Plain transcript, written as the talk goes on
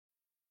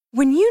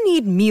When you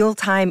need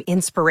mealtime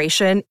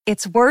inspiration,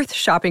 it's worth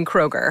shopping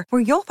Kroger,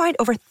 where you'll find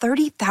over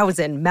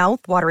 30,000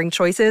 mouth-watering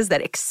choices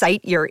that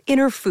excite your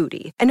inner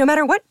foodie. And no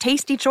matter what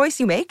tasty choice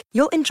you make,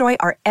 you'll enjoy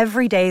our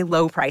everyday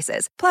low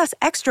prices, plus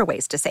extra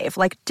ways to save,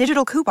 like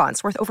digital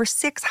coupons worth over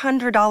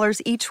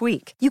 $600 each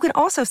week. You can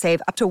also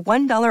save up to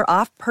 $1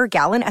 off per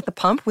gallon at the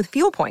pump with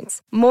fuel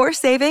points. More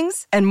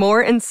savings and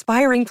more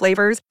inspiring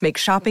flavors make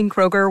shopping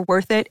Kroger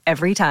worth it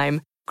every time.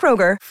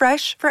 Kroger,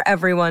 fresh for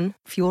everyone.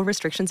 Fuel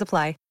restrictions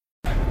apply.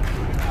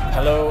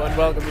 Hello and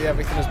welcome to the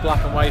Everything is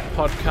Black and White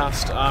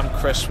podcast. I'm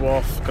Chris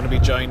Wolf, going to be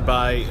joined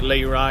by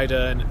Lee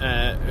Ryder,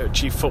 and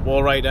chief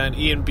football writer, and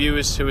Ian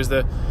Bewis, who is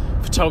the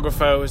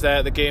photographer who was there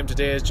at the game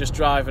today, is just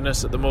driving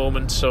us at the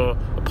moment. So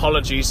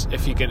apologies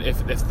if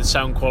the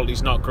sound quality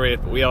is not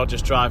great, but we are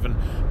just driving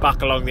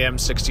back along the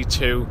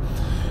M62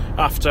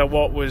 after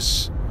what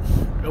was,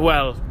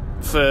 well,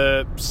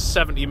 for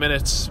 70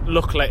 minutes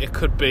looked like it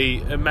could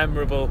be a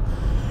memorable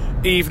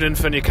evening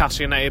for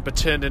Newcastle United, but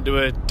turned into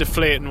a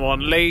deflating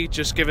one. Lee,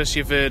 just give us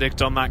your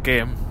verdict on that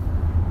game.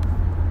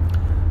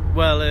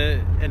 Well,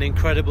 an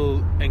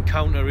incredible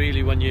encounter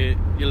really when you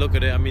look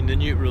at it. I mean, the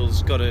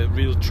neutrals got a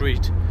real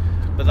treat,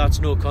 but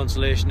that's no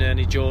consolation to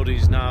any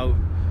Geordies now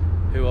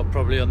who are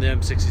probably on the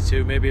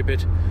M62, maybe a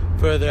bit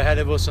further ahead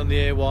of us on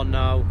the A1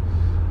 now,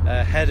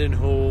 heading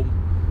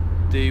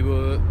home. They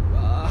were,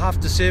 I have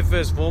to say,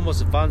 first and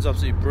foremost, the fans are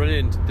absolutely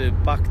brilliant. They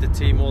backed the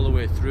team all the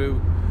way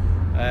through.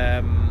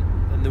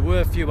 And there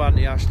were a few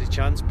anti-Ashley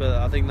chants, but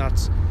I think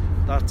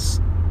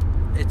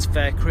it's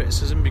fair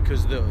criticism,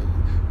 because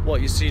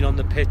what you've seen on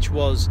the pitch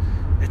was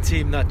a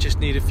team that just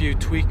need a few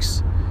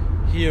tweaks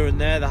here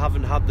and there. They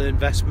haven't had the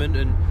investment,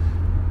 and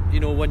you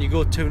know, when you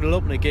go 2-0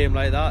 up in a game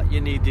like that, you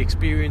need the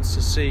experience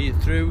to see it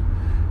through,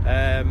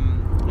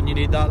 and you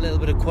need that little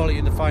bit of quality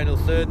in the final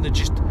third, and they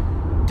just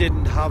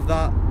didn't have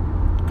that.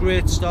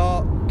 Great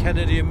start,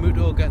 Kennedy and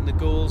Muto getting the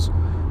goals.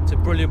 It's a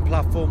brilliant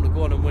platform to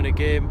go on and win a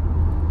game.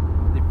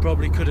 They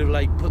probably could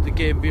have put the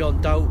game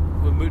beyond doubt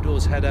with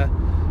Muto's header,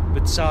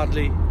 but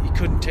sadly he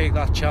couldn't take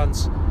that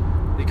chance.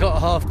 They got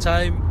half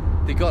time,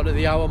 they got to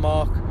the hour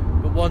mark,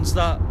 but once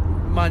that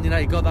Man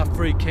United got that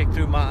free kick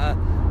through Mata,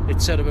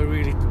 it set up a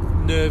really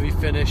nervy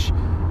finish.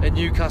 And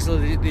Newcastle,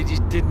 they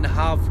just didn't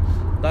have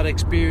that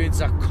experience,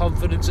 that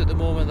confidence at the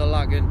moment. They're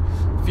lacking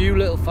a few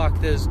little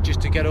factors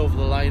just to get over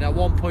the line. At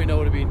one point I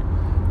would have been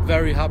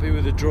very happy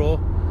with a draw.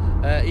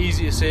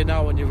 Easy to say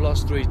now when you've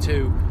lost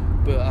 3-2,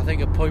 but I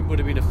think a point would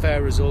have been a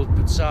fair result.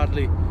 But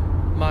sadly,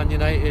 Man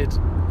United,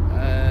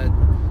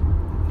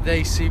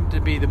 they seem to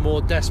be the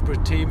more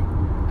desperate team,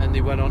 and they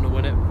went on to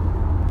win it.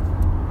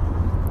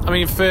 I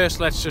mean,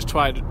 first, let's just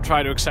try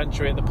to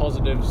accentuate the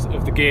positives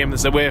of the game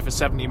as they were for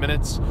 70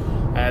 minutes.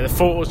 The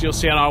photos you'll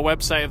see on our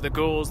website of the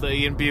goals that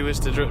Ian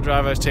Bewis, the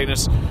driver, has taken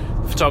us,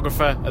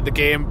 photographer at the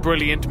game,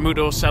 brilliant.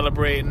 Muto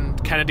celebrating,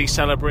 Kennedy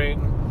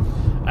celebrating,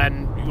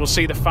 and we'll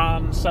see the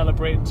fans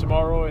celebrating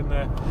tomorrow in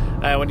the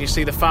when you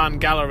see the fan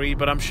gallery.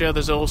 But I'm sure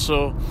there's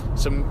also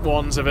some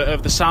ones of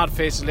the sad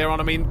faces later on.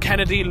 I mean,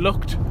 Kennedy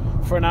looked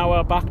for an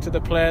hour back to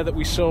the player that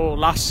we saw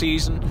last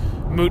season.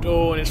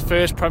 Muto in his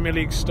first Premier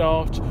League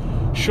start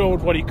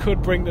showed what he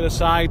could bring to the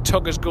side,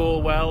 took his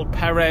goal well.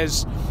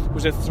 Perez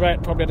was a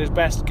threat, probably had his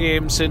best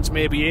game since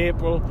maybe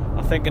April,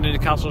 I think, in a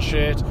Newcastle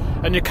shirt.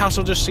 And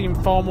Newcastle just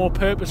seemed far more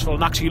purposeful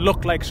and actually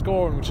looked like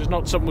scoring, which is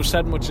not something we've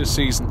said much this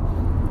season.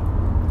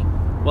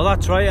 Well,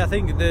 that's right. I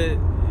think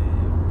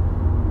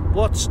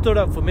what stood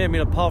out for me, I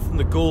mean, apart from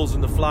the goals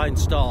and the flying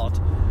start,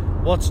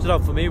 what stood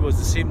out for me was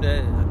there seemed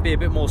to be a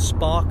bit more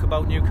spark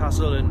about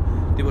Newcastle, and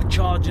they were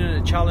charging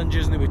into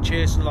challenges and they were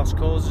chasing lost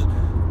causes.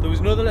 There was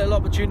another little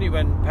opportunity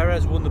when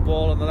Perez won the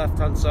ball on the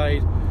left-hand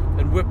side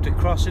and whipped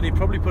across, and he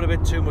probably put a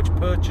bit too much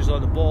purchase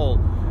on the ball.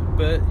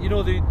 But, you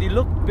know, they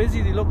looked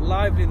busy, they looked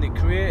lively, and they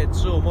created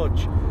so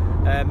much.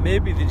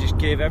 Maybe they just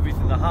gave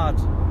everything they had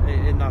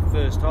in that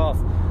first half.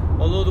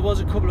 Although there was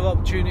a couple of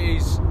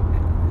opportunities,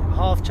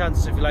 half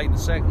chances if you like, in the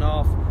second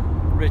half.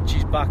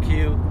 Richie's back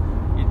heel,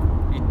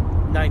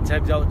 9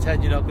 times out of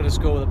 10 you're not going to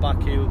score with a back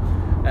heel.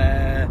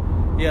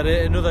 He had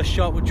another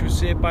shot which was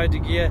saved by De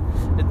Gea,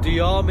 and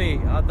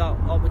Diarmi had that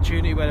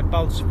opportunity when it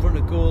bounced in front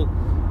of goal.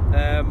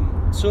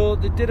 So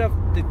they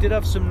did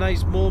have some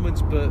nice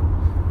moments, but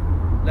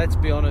let's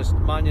be honest,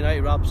 Man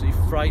United were absolutely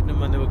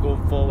frightening when they were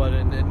going forward,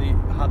 and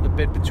they had the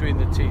bit between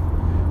the teeth.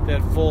 They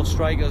had 4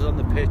 strikers on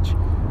the pitch.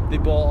 They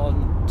brought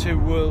on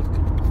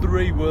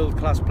 3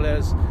 world-class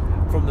players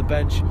from the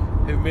bench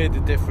who made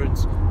the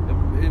difference.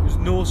 And it was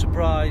no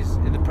surprise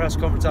in the press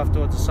conference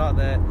afterwards. I sat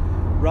there.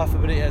 Rafa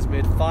Benitez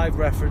made 5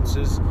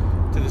 references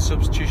to the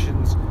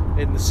substitutions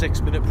in the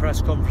 6-minute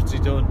press conference he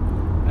done,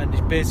 and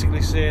he's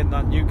basically saying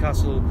that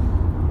Newcastle,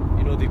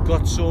 you know, they've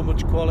got so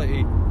much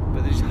quality,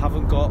 but they just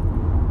haven't got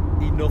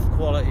enough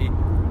quality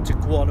to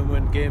go on and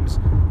win games.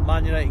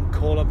 Man United can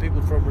call on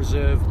people from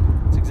reserve.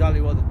 It's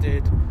exactly what they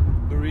did.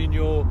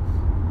 Mourinho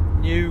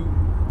knew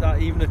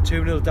that even at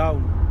 2-0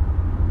 down,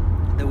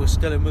 they were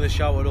still in with a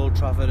shout at Old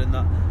Trafford, and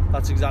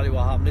that's exactly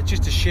what happened. It's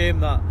just a shame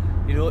that,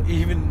 you know,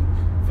 even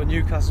for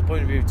Newcastle's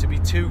point of view, to be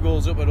 2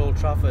 goals up at Old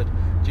Trafford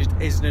just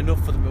isn't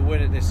enough for them to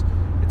win at this.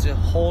 It's a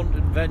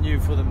haunted venue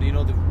for them. You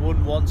know, they've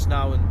won once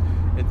now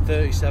in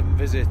 37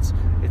 visits.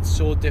 It's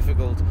so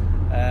difficult.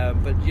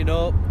 But you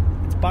know,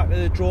 it's back to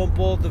the drawing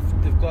board.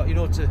 They've got, you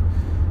know, it's a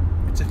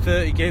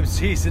 30-game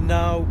season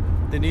now.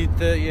 They need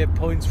 38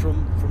 points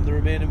from the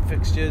remaining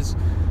fixtures.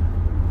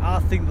 I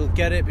think they'll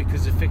get it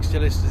because the fixture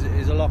list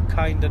is a lot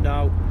kinder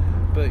now.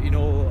 But you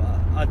know,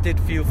 I did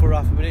feel for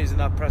Rafa Benitez in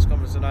that press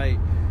conference tonight.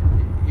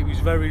 He was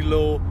very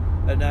low,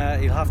 and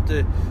he'll have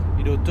to,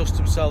 you know, dust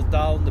himself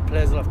down. The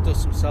players will have to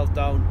dust themselves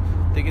down.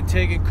 They can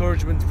take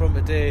encouragement from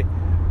today,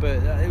 but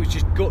it was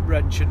just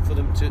gut-wrenching for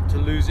them to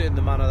lose it in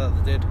the manner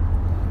that they did.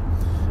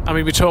 I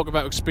mean, we talk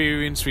about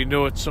experience. We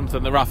know it's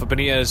something that Rafa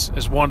Benitez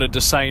has wanted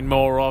to sign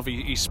more of.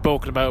 He's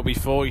spoken about it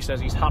before. He says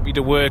he's happy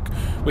to work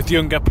with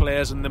younger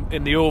players in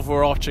the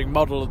overarching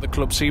model that the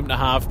club seem to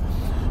have,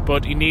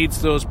 but he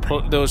needs those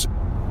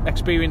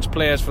experienced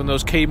players from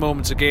those key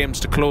moments of games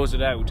to close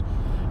it out.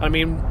 I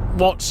mean,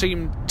 what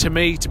seemed to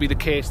me to be the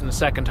case in the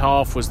second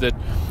half was that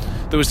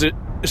there was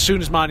as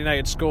soon as Man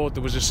United scored,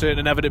 there was a certain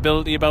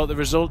inevitability about the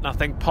result, and I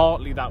think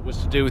partly that was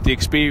to do with the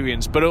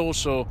experience, but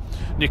also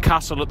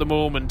Newcastle at the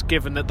moment,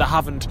 given that they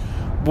haven't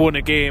won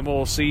a game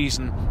all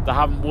season, they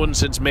haven't won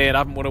since May, they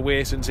haven't won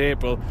away since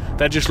April,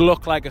 they just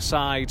look like a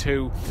side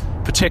who,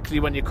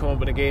 particularly when you're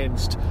coming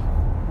against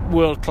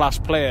world-class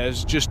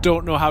players, just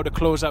don't know how to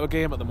close out a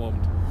game at the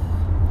moment.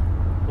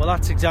 Well,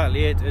 that's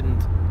exactly it.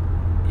 And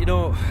you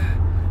know,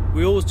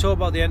 we always talk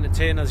about the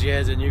entertainers'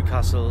 years at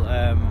Newcastle,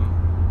 and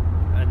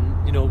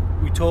you know,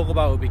 we talk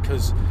about it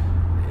because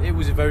it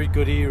was a very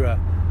good era.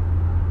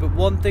 But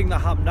one thing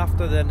that happened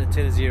after the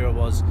entertainers' era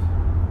was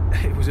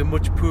it was a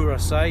much poorer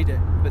side,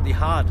 but they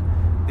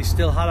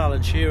still had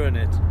Alan Shearer in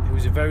it, who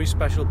was a very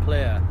special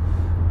player,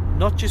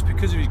 not just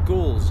because of his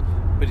goals,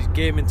 but his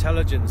game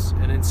intelligence.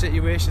 And in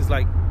situations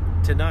like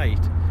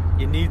tonight,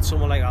 you need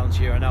someone like Alan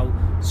Shearer. Now,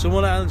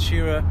 someone like Alan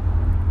Shearer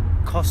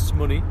costs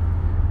money.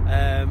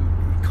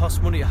 It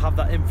costs money to have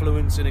that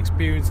influence and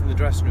experience in the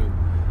dressing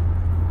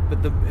room,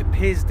 but it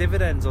pays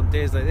dividends on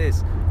days like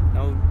this.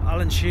 Now,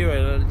 Alan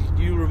Shearer,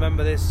 you'll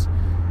remember this,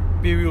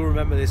 Beery will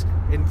remember this,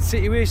 in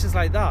situations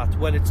like that,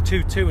 when it's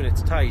 2-2 and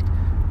it's tight,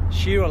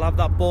 Shearer will have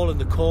that ball in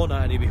the corner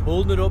and he'll be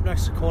holding it up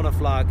next to the corner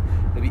flag,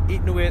 he'll be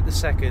eating away at the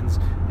seconds,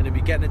 and he'll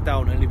be getting it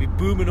down, and he'll be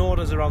booming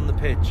orders around the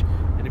pitch,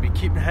 and he'll be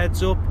keeping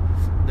heads up.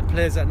 The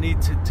players that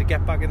need to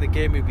get back in the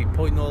game, he'll be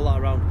pointing all that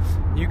around.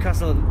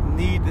 Newcastle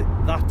need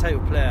that type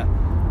of player.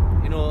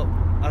 You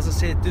know, as I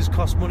say, it does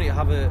cost money to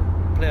have a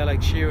player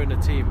like Shearer in the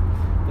team,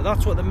 but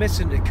that's what they're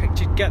missing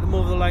to get them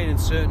over the line in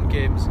certain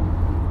games.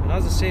 And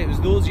as I say, it was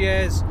those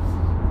years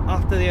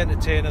after the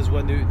entertainers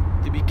when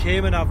they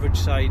became an average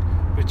side,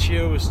 but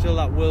Shearer was still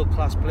that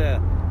world-class player.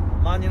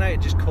 Man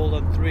United just called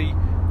on 3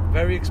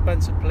 very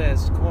expensive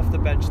players to come off the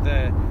bench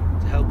there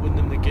to help win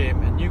them the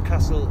game. And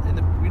Newcastle,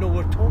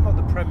 we're talking about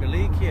the Premier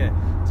League here.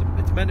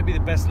 It's meant to be the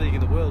best league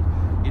in the world.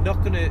 You're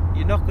not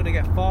gonna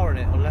get far in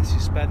it unless you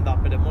spend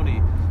that bit of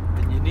money.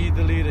 And you need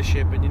the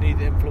leadership and you need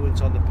the influence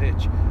on the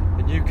pitch.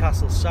 And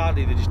Newcastle,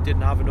 sadly, they just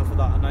didn't have enough of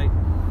that tonight.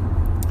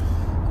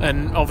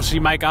 And obviously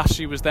Mike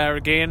Ashley was there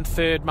again,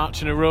 3rd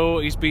match in a row.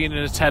 He's been in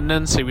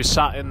attendance. He was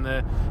sat in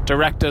the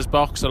director's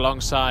box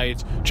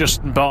alongside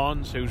Justin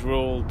Barnes, whose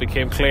role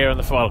became clearer in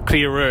the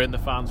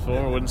fans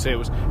forum. I wouldn't say it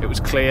was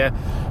clear.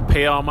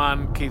 PR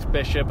man Keith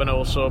Bishop, and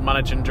also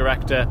managing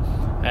director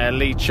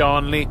Lee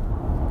Charnley.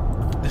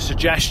 The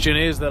suggestion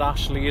is that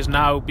Ashley is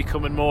now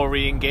becoming more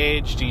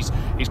re-engaged. He's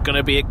going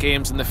to be at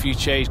games in the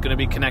future. He's going to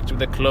be connected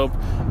with the club.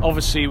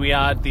 Obviously, we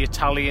had the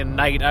Italian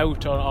night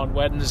out on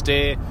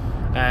Wednesday.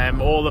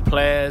 All the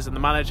players and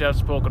the manager have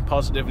spoken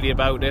positively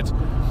about it.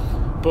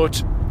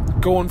 But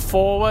going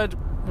forward,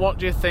 what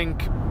do you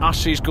think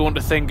Ashley's going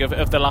to think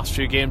of the last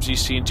few games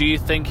he's seen? Do you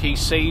think he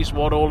sees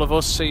what all of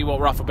us see, what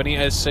Rafa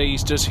Benitez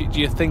sees? Do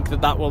you think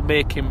that will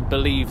make him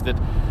believe that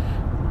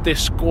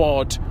this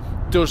squad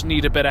does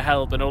need a bit of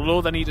help, and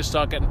although they need to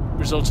start getting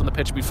results on the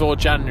pitch before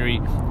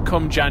January,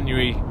 come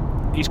January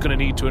he's going to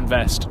need to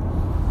invest?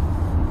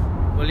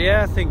 Well,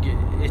 yeah, I think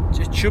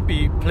it should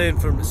be plain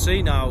for him to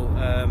see now.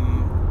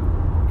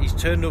 He's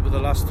turned up at the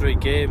last 3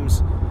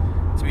 games.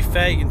 To be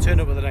fair, he can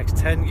turn up at the next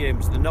 10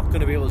 games. They're not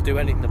going to be able to do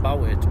anything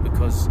about it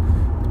because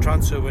the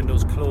transfer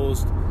window's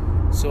closed.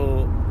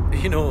 So,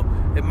 you know,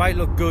 it might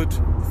look good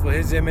for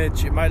his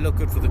image, it might look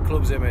good for the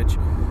club's image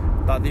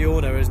that the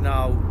owner is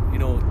now, you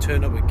know,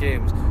 turned up at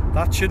games.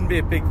 That shouldn't be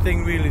a big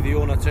thing, really, the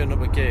owner turned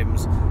up at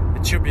games.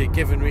 It should be a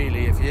given,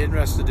 really. If you're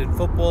interested in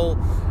football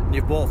and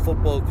you've bought a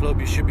football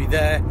club, you should be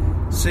there,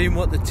 seeing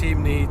what the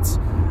team needs.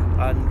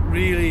 And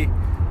really,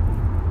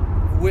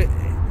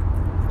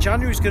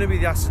 January's going to be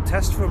the acid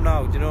test for him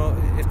now. You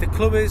know, if the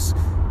club is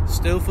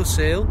still for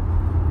sale,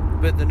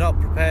 but they're not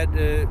prepared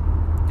to,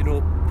 you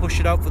know, push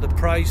it out for the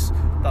price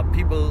that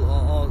people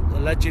are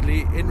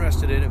allegedly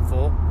interested in it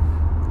for,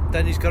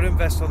 then he's got to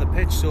invest on the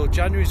pitch. So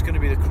January's going to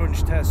be the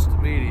crunch test,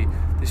 really.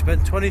 They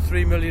spent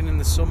 23 million in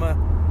the summer.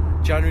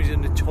 January's a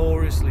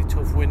notoriously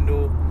tough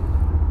window.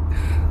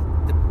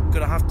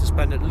 going to have to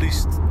spend at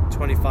least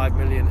 25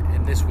 million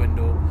in this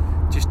window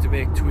just to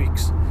make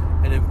tweaks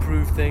and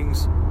improve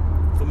things.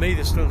 For me,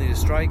 they still need a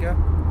striker.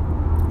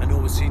 I know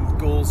we've seen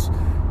goals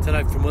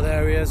tonight from other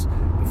areas,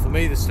 but for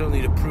me, they still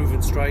need a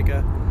proven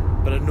striker.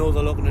 But I know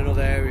they're looking in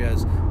other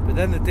areas. But at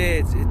the end of the day,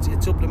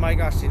 it's up to Mike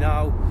Ashley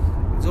now.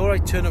 It's all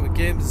right turn up at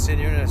games and saying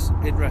you're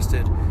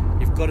interested.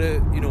 You've got to,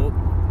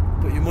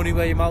 put your money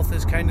where your mouth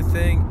is, kind of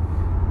thing.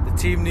 The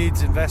team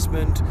needs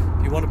investment.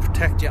 If you want to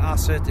protect your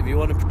asset, if you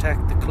want to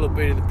protect the club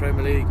being in the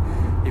Premier League,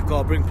 you've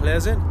got to bring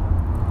players in.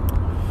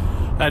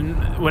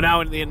 And we're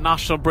now in the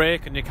international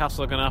break, and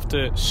Newcastle are going to have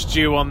to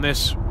stew on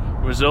this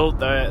result.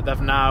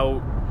 They've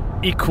now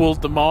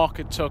equalled the mark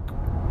it took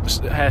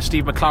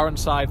Steve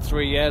McLaren's side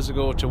 3 years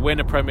ago to win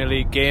a Premier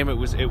League game. It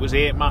was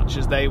 8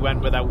 matches they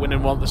went without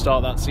winning one to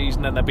start that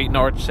season, and they beat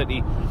Norwich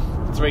City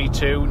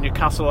 3-2.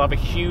 Newcastle will have a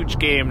huge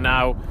game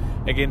now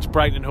against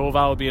Brighton and Hove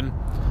Albion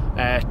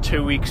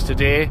 2 weeks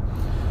today.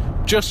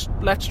 Just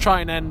let's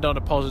try and end on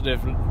a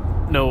positive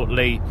note,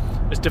 Lee.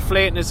 As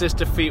deflating as this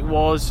defeat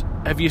was,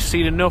 have you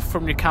seen enough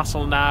from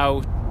Newcastle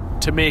now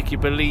to make you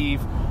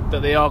believe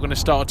that they are going to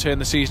start to turn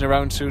the season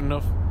around soon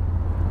enough?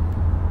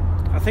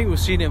 I think we've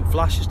seen it in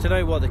flashes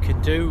today what they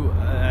can do.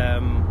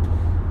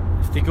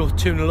 If they go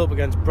 2-0 up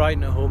against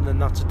Brighton at home, then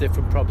that's a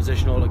different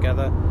proposition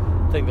altogether.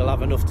 I think they'll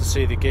have enough to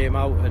see the game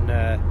out, and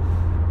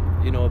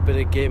a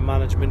bit of game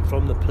management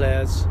from the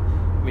players.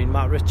 I mean,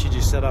 Matt Ritchie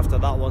just said after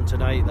that one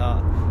tonight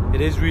that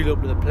it is really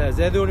up to the players.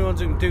 They're the only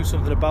ones who can do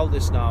something about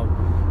this now.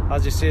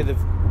 As you say,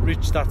 they've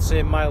reached that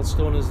same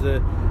milestone as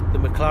the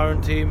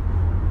McLaren team,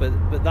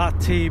 but that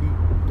team,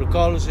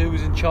 regardless of who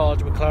was in charge,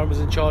 McLaren was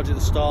in charge at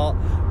the start,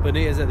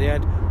 Benitez at the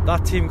end,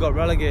 that team got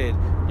relegated.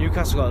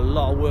 Newcastle got a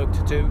lot of work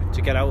to do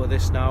to get out of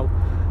this now.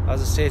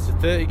 As I say, it's a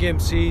 30-game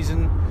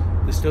season.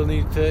 They still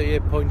need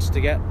 38 points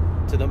to get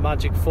to the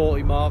magic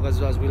 40 mark, as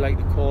we like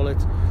to call it.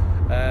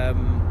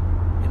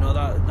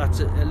 That's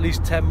at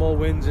least 10 more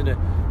wins and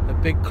a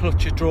big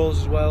clutch of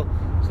draws as well.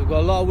 So they've got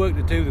a lot of work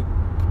to do.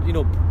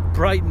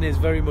 Brighton is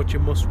very much a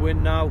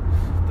must-win now.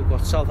 They've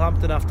got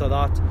Southampton after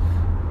that.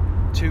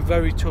 2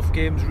 very tough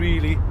games,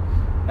 really.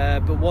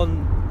 But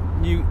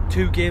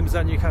 2 games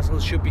that Newcastle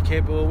should be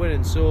capable of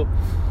winning. So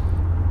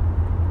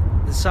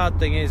the sad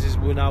thing is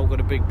we're now got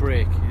a big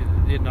break,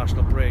 the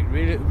international break.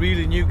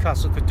 Really,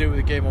 Newcastle could do with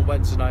a game on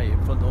Wednesday night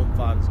in front of home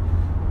fans.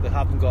 They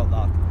haven't got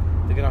that.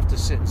 They're going to have to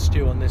sit and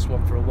stew on this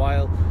one for a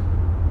while.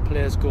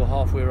 Players go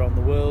halfway around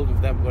the world.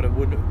 We've then got to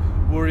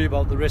worry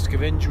about the risk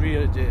of injury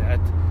at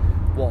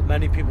what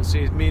many people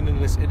see as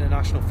meaningless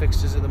international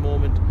fixtures at the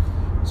moment.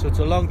 So it's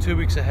a long 2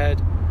 weeks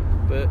ahead.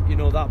 But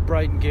that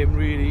Brighton game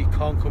really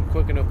can't come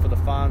quick enough for the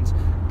fans,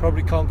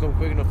 probably can't come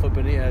quick enough for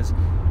Benitez,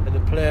 and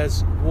the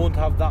players won't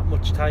have that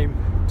much time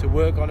to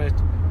work on it,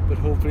 but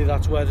hopefully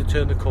that's where they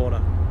turn the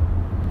corner.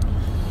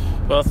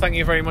 Well, thank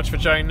you very much for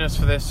joining us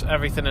for this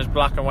Everything is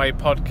Black and White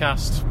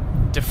podcast.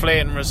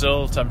 Deflating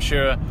result. I'm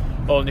sure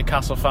all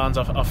Newcastle fans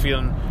are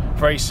feeling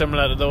very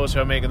similar to those who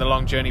are making the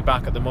long journey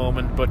back at the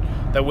moment, but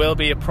there will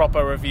be a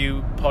proper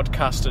review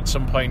podcast at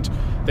some point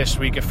this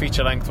week, a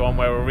feature length one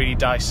where we'll really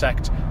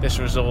dissect this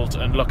result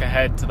and look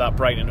ahead to that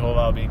Brighton and Hove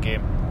Albion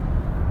game.